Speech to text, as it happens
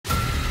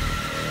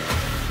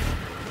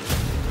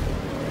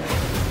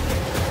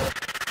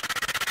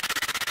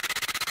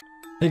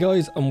Hey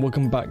guys, and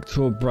welcome back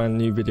to a brand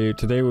new video.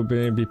 Today we're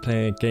going to be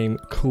playing a game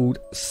called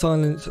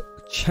Silent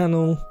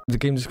Channel. The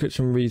game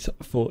description reads,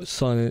 for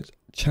Silent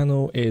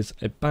Channel is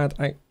a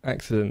bad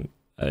accident.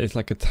 It's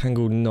like a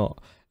tangled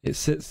knot. It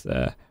sits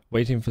there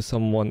waiting for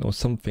someone or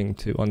something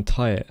to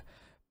untie it,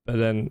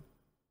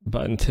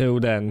 but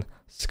until then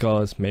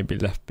scars may be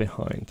left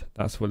behind.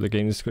 That's what the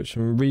game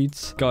description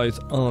reads. Guys,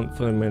 aren't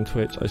following me on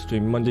Twitch. I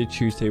stream Monday,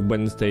 Tuesday,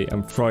 Wednesday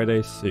and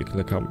Friday, so you can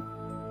look up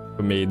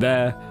for me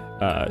there.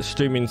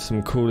 Streaming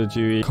some Call of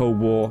Duty, Cold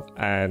War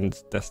and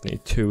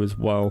Destiny 2 as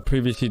well.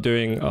 Previously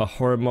doing a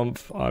horror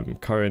month. I'm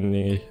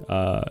currently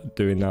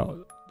doing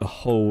that the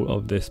whole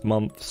of this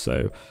month,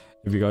 so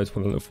if you guys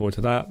want to look forward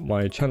to that,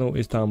 my channel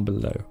is down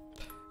below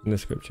in the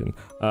description.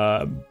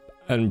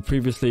 And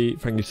previously,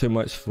 thank you so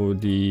much for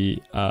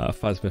the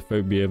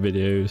Phasmophobia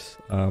videos.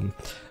 I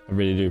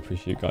really do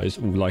appreciate you guys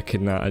all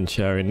liking that and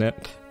sharing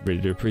it. Really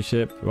do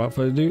appreciate it. Without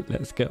further ado,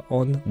 let's get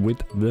on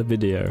with the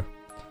video.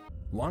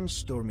 One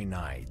stormy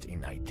night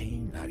in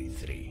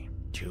 1993,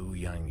 two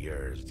young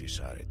girls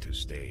decided to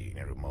stay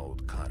in a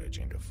remote cottage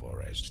in the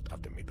forest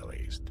of the Middle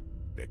East.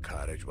 The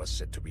cottage was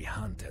said to be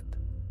haunted,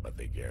 but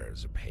the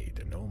girls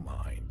paid no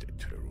mind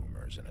to the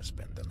rumors and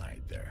spent the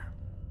night there.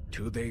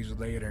 2 days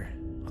later,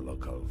 a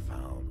local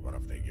found one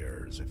of the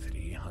girls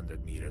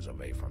 300 meters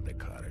away from the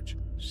cottage,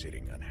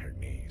 sitting on her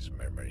knees,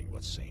 murmuring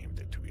what seemed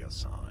to be a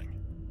sign.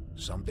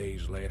 Some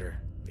days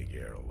later, the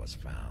girl was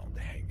found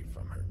hanging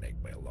from her neck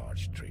by a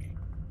large tree.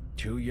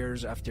 2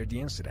 years after the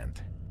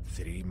incident,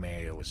 3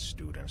 male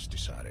students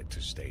decided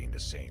to stay in the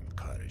same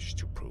cottage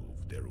to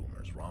prove the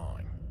rumors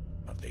wrong,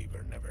 but they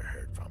were never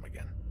heard from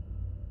again.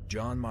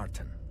 John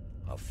Martin,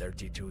 a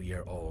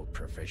 32-year-old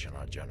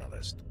professional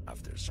journalist,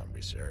 after some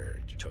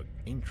research, took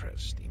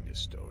interest in the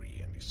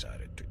story and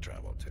decided to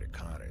travel to the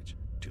cottage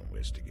to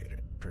investigate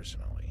it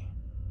personally.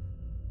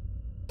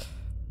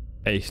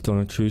 Based on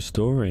a true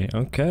story,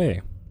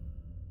 okay.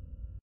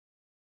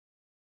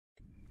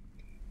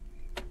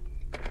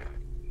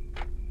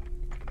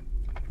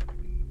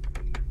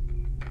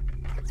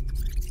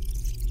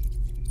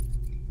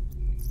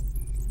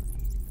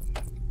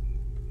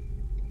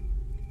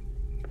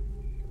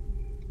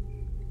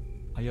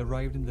 I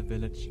arrived in the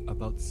village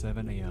about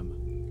 7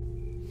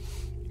 AM.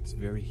 It's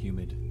very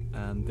humid,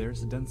 and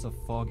there's a dense of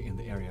fog in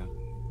the area.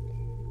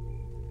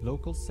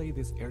 Locals say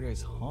this area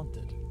is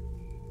haunted.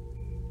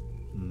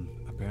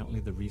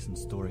 Apparently the recent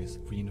stories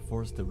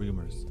reinforce the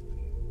rumors.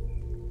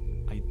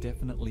 I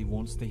definitely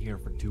won't stay here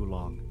for too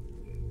long,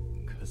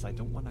 cause I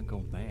don't wanna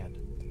go mad.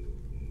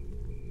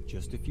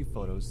 Just a few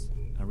photos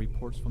and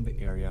reports from the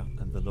area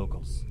and the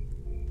locals.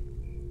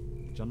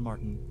 John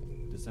Martin,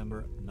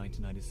 December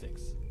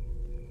 1996.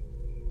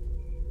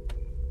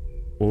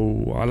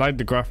 Oh, I like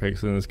the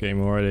graphics in this game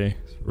already.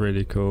 It's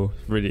really cool.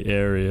 It's really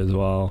eerie as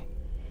well.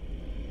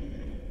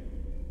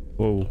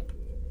 Whoa.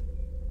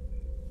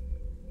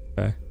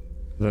 Okay.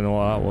 I don't know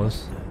what that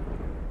was.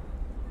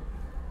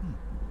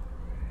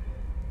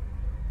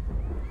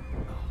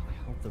 Oh, I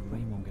hope the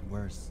rain won't get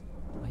worse.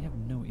 I have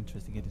no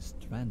interest in getting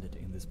stranded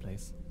in this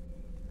place.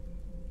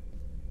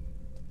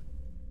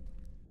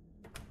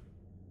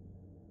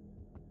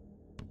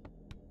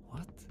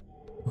 What?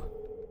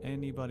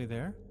 Anybody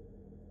there?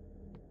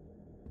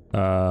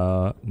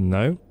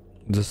 No.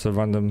 Just a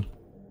random.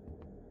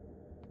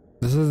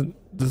 This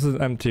is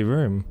an empty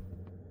room.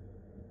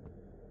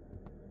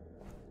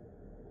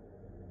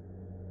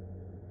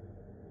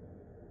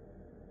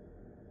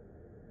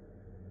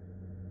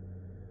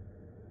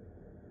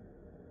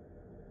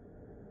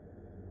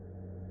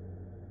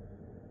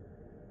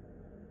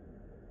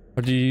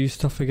 How do you use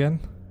stuff again?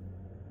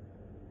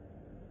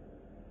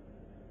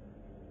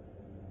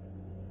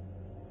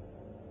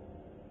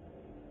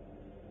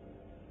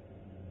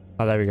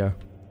 Oh, there we go.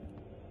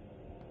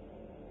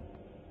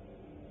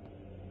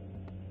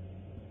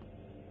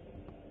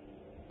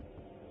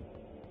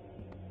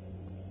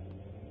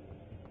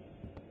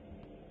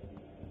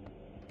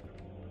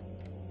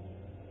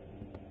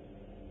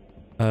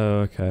 Oh,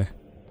 okay.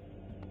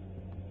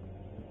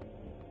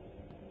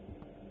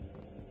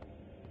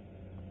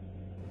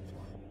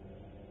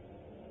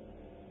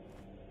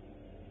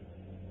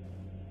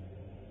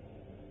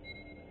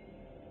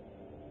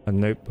 A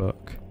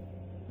notebook.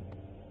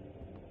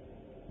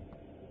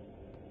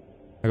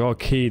 I got a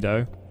key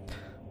though.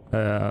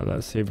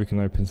 Let's see if we can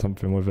open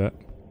something with it.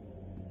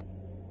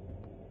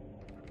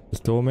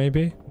 This door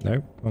maybe?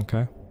 No?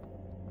 Okay.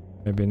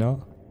 Maybe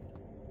not.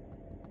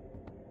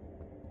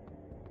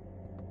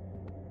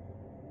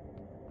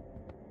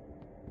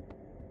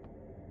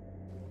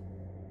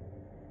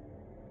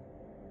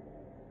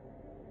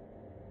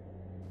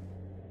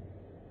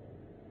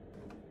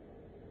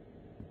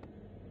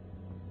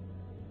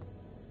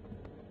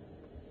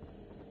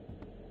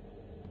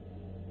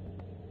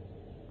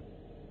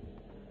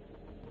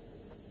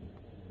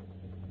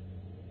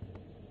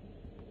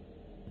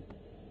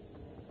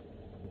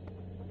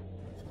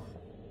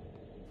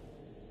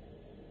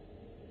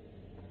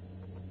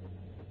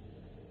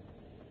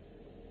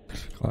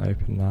 Can't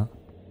open that.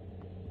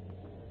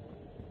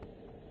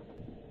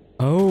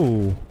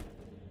 Oh.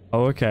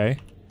 Oh, okay.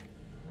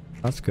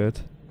 That's good.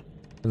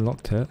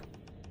 Unlocked it.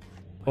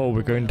 Oh,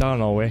 we're going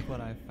down, are we? Look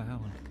what I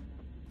found.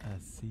 A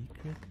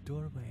secret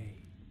doorway.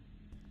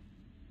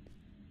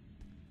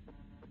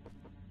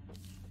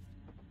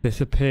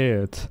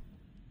 Disappeared.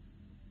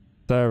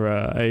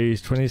 Sarah,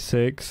 age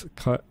 26,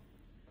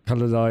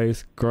 coloured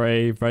eyes,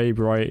 grey, very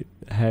bright,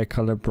 hair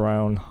colour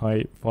brown,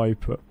 height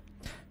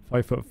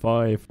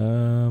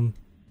 5'5".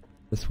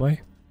 This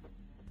way?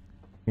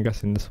 I'm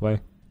guessing this way.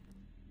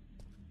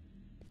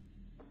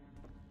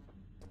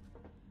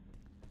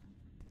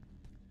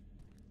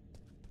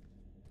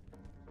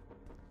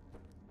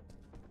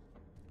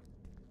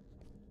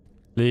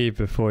 Leave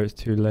before it's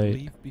too late.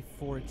 Leave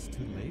before it's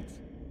too late?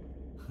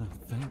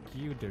 Thank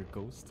you, dear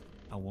ghost.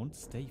 I won't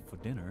stay for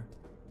dinner.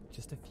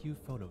 Just a few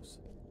photos.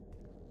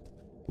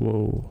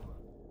 Whoa.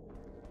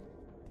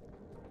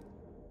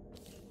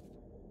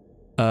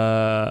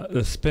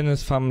 The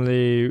Spinners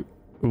family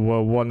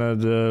were one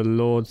of the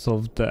lords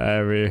of the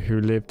area who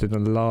lived in a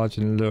large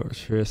and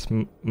luxurious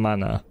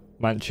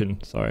mansion.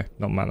 Sorry,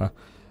 not manor.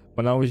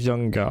 When I was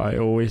younger, I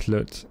always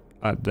looked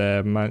at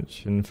their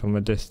mansion from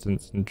a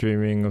distance and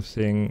dreaming of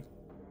seeing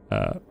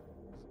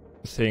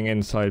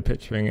inside,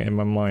 picturing it in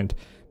my mind.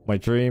 My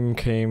dream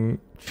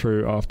came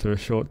true after a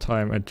short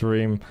time, a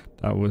dream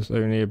that was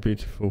only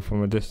beautiful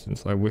from a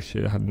distance. I wish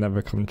it had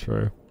never come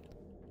true.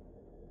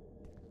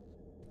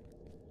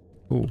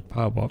 Ooh,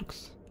 power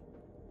box.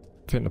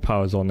 I think the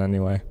power's on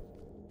anyway.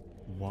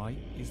 Why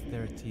is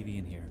there a TV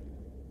in here?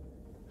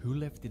 Who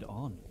left it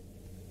on?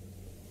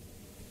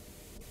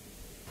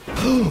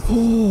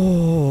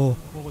 Oh,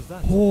 What was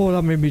that? oh,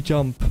 that made me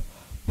jump.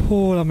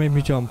 Oh, that made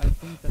me jump. I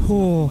think that's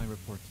Oh. my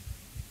report.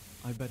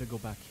 I better go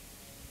back.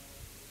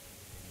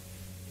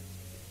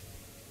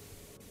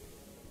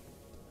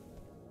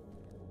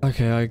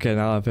 Okay, I'm getting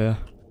out of here.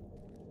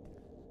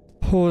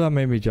 Oh, that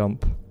made me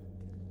jump.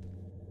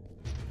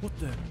 What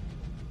the?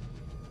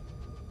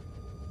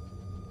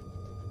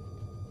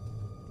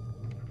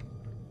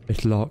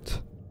 It's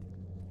locked.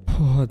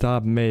 Oh,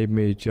 that made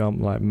me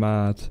jump like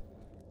mad.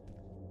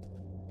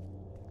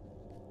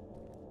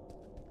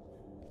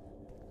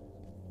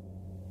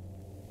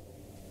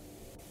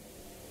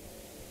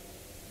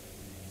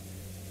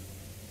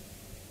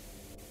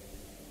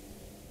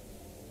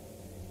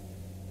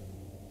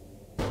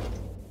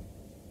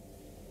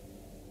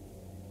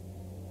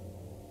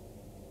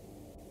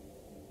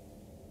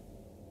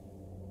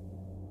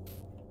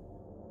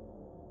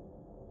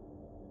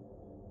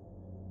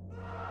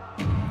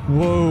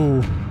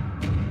 Whoa.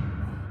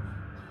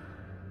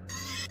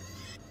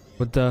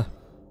 What the?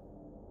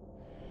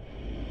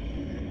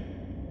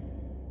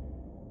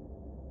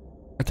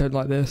 I don't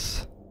like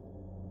this.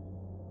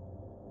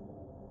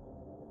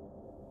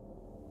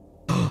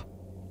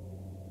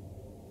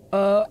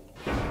 Oh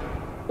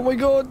my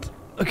god.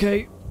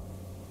 Okay.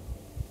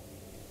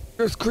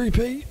 That's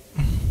creepy.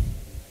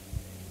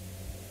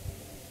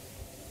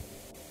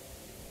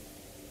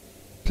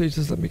 Please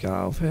just let me get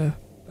out of here.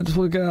 I just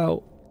want to get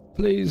out.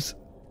 Please.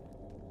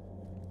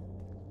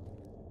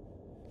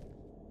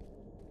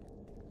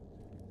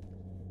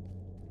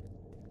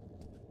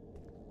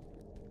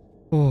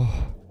 Oh,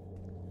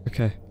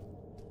 okay.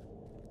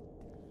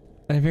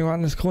 Anything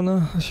around this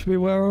corner I should be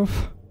aware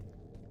of?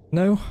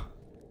 No?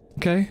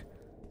 Okay.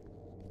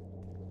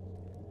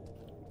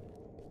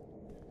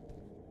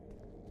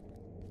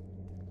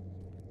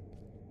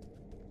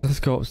 Let's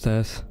go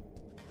upstairs.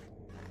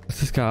 Let's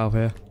just get out of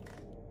here.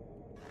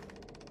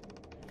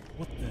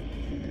 What the?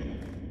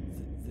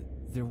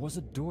 There was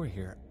a door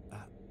here.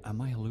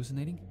 Am I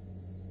hallucinating?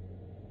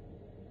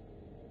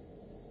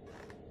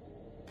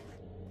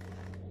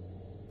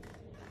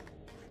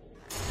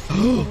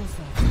 What was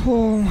that?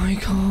 Oh my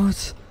god.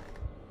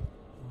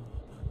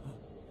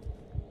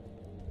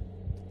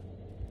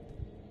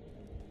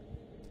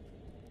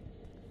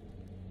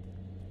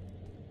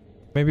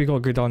 Maybe we gotta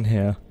go down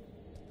here.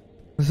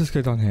 Let's just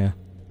go down here.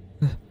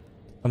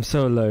 I'm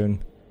so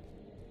alone.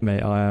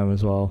 Mate, I am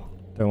as well.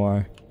 Don't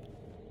worry.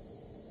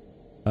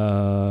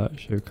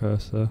 Show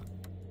cursor.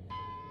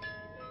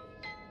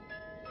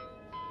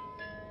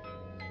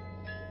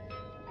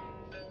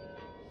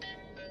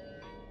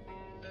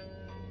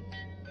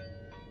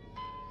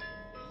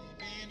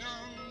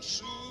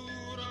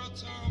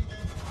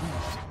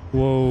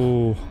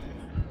 Whoa.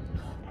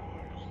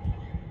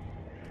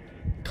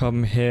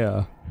 Come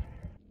here.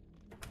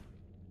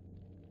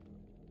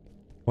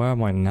 Where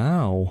am I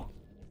now?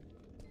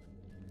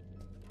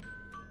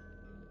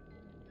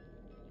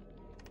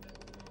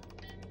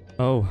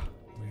 Oh. Where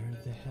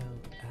the hell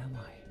am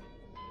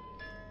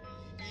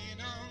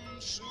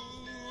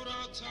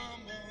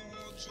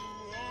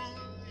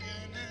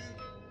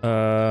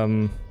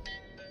I?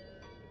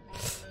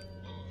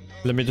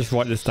 Let me just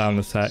write this down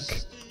a sec.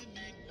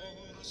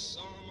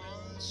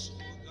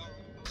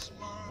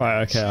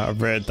 Right, okay,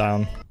 I've written it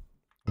down.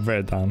 I've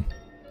written it down.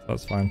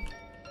 That's fine.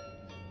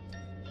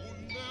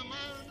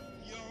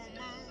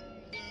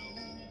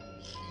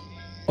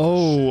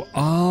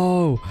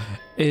 Oh,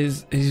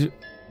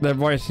 they're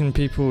writing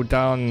people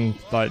down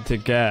like to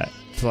get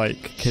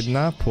like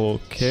kidnap or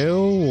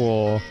kill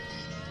or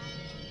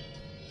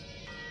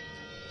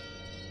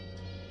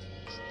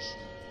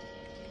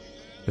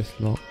It's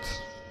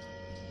locked.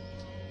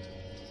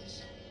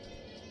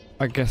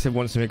 I guess it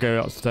wants me to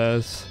go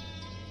upstairs.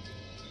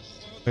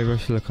 Maybe I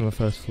should look on the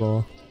first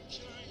floor.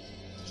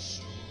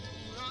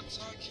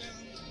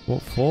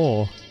 What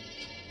for?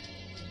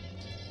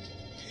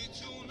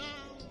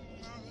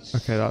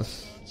 Okay,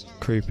 that's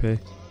creepy.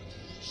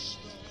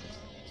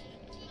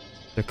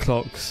 The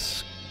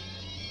clock's...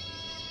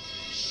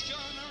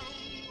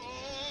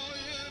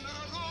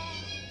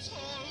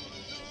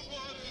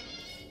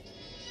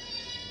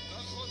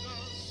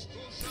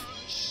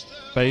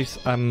 Face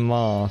and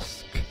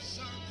mask.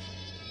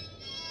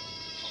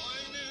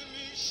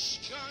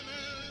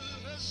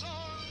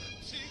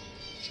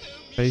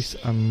 Face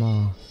and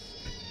mask.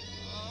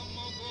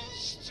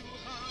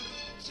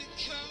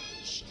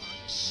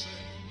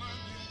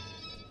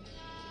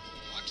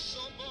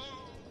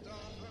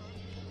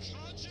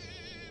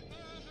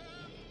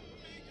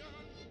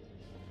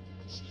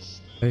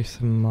 Face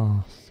and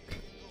mask.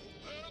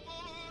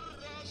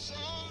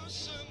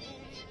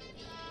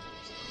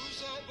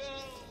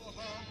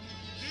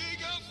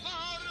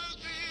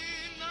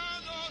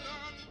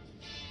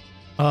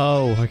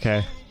 Oh,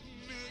 okay.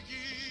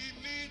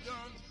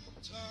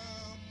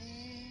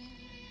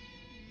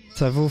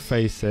 Several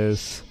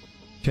faces.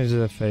 Change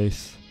their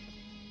face.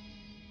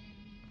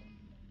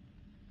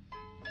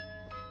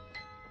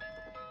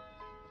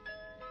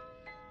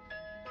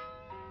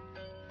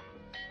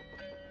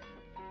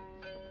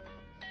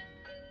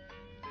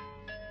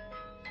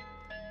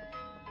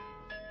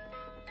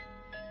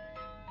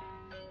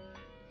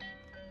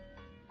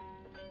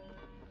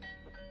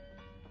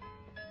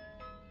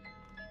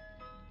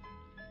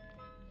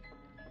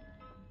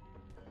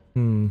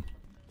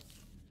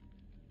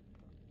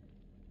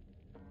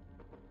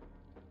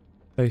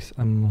 Face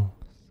and mask.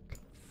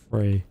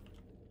 Free.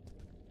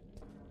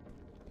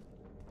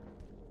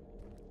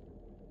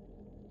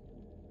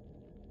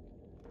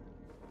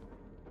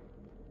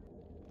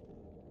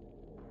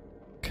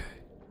 Okay.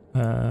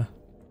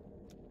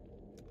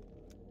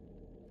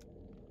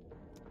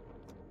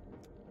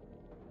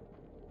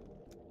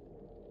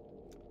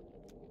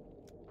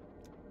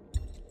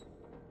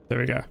 There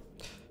we go.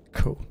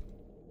 Cool.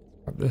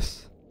 Grab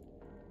this.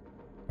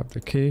 Grab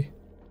the key.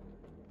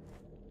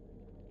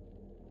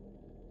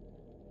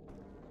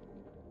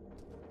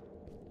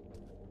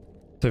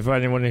 So for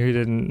anyone who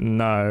didn't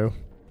know,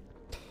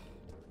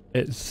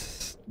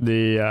 it's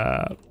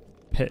the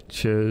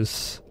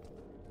pictures,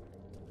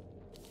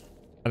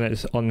 and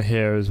it's on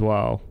here as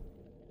well.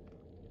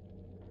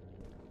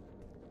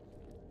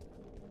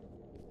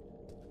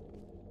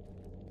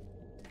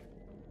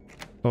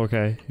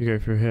 Okay, you go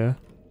through here.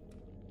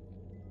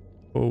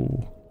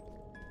 Oh.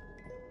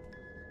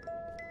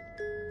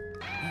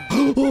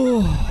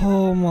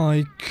 Oh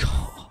my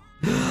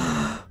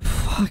god.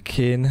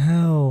 Fucking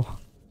hell.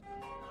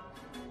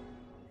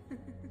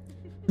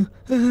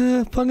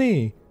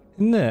 Funny,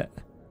 isn't it?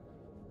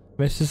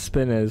 Mrs.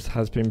 Spinners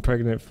has been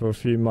pregnant for a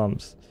few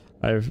months.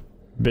 I've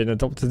been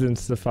adopted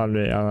into the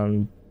family and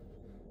I'm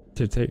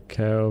to take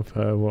care of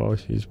her while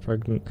she's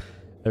pregnant.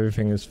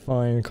 Everything is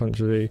fine,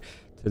 contrary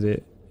to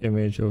the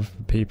image of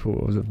the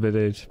people of the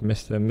village.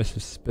 Mr. and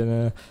Mrs.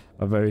 Spinner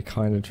are very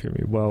kind and treat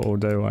me well,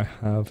 although I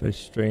have a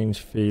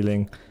strange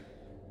feeling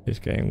it's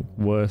getting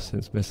worse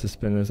since Mrs.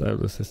 Spinner's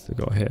older sister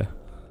got here.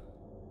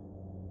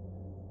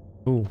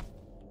 Ooh.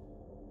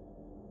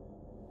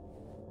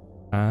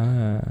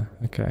 Ah,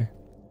 okay.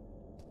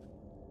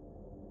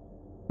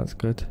 That's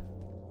good.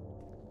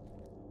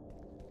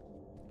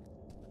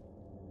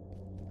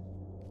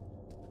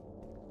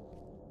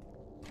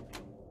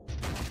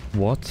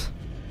 What?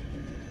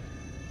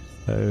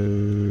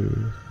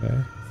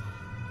 Okay.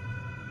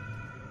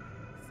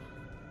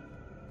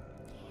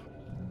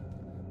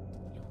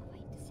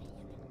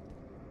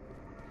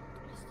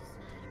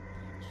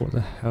 What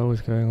the hell is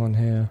going on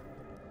here?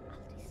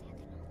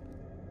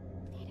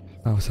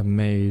 Oh, it's a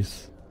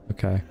maze.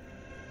 Okay.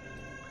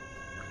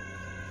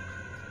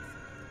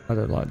 I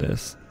don't like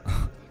this.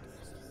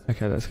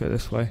 Okay, let's go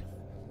this way.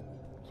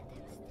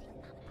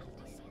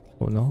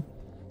 Or not.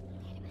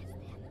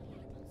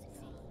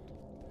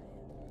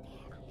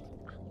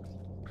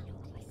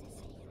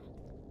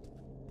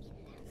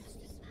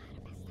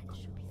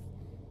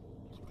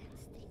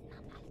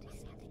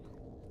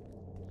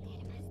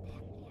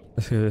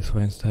 Let's go this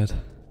way instead.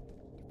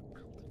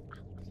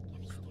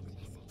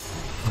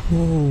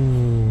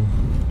 Oh.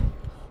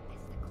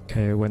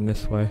 Okay, it went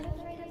this way.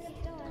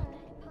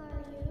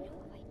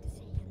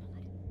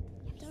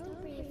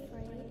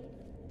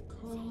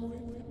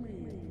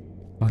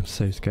 I'm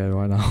so scared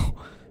right now.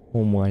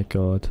 Oh my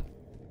god.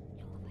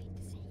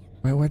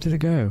 Wait, where did it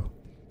go?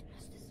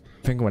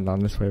 I think it went down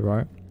this way,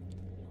 right?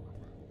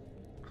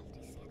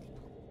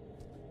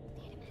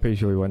 Pretty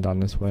sure he went down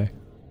this way.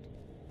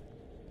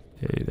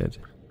 Yeah, he did.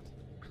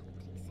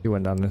 He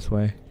went down this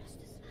way.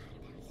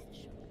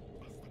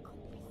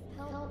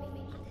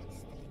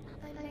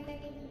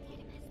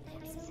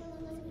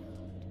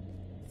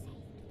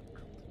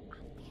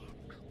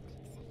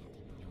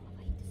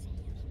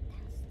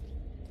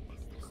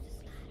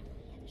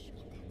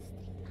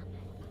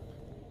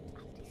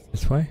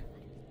 This way?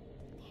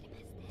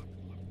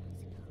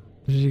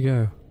 Where did you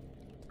go?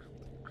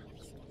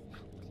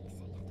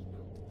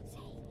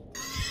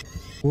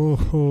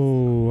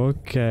 Whoa,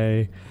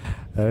 okay.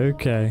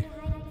 Okay.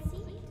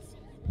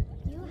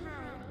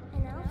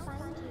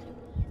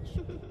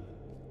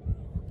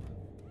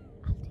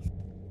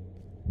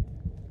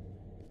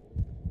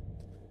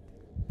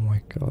 Oh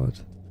my god.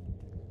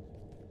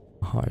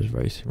 My heart is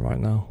racing right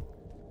now.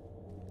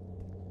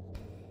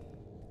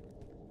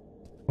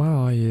 Where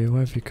are you?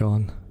 Where have you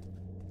gone?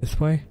 This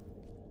way?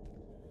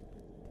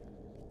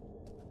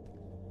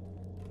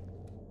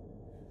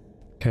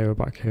 Okay, we're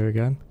back here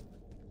again.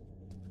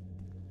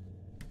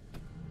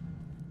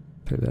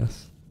 Do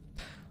this.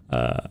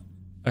 Oh,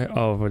 I've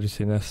already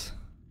seen this.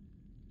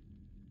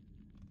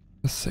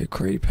 That's so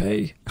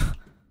creepy. I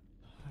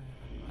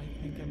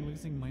think I'm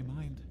losing my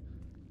mind.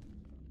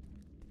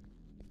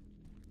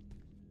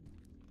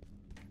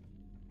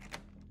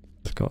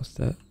 Let's go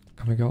upstairs.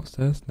 Can we go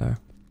upstairs? No.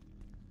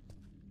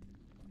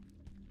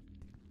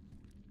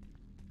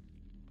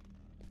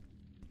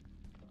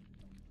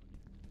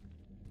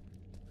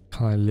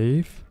 Can I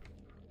leave?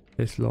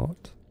 It's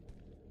locked.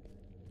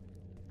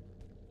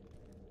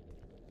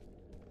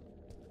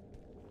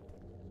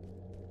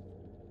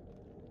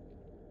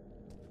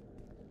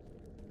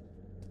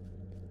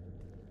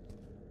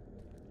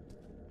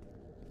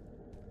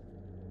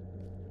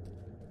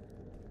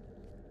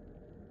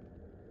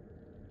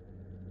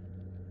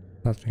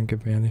 That didn't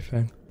give me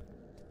anything.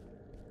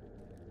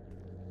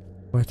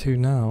 Where to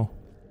now?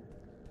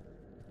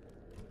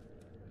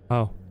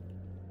 Oh.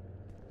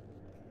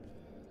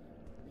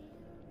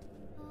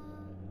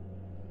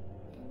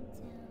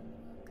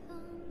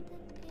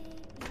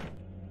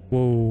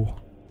 Whoa.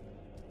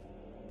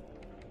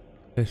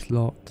 It's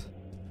locked.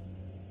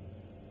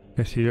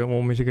 Guess you don't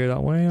want me to go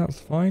that way, that's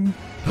fine.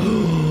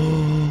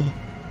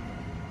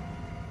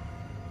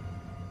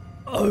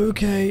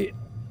 Okay.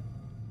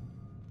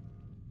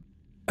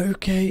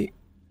 Okay.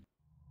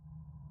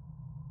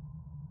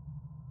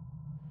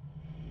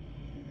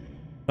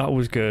 That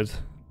was good.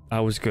 That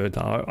was good.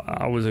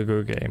 That was a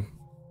good game.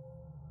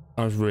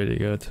 That was really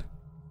good.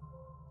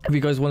 If you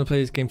guys want to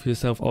play this game for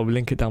yourself, I'll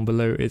link it down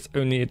below. It's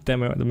only a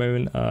demo at the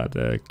moment.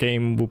 The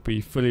game will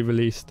be fully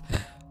released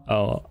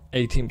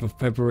 18th of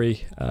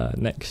February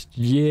next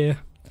year.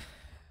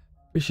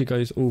 Wish you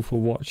guys all for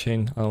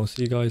watching. I'll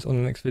see you guys on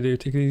the next video.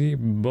 Take it easy.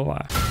 Bye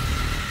bye.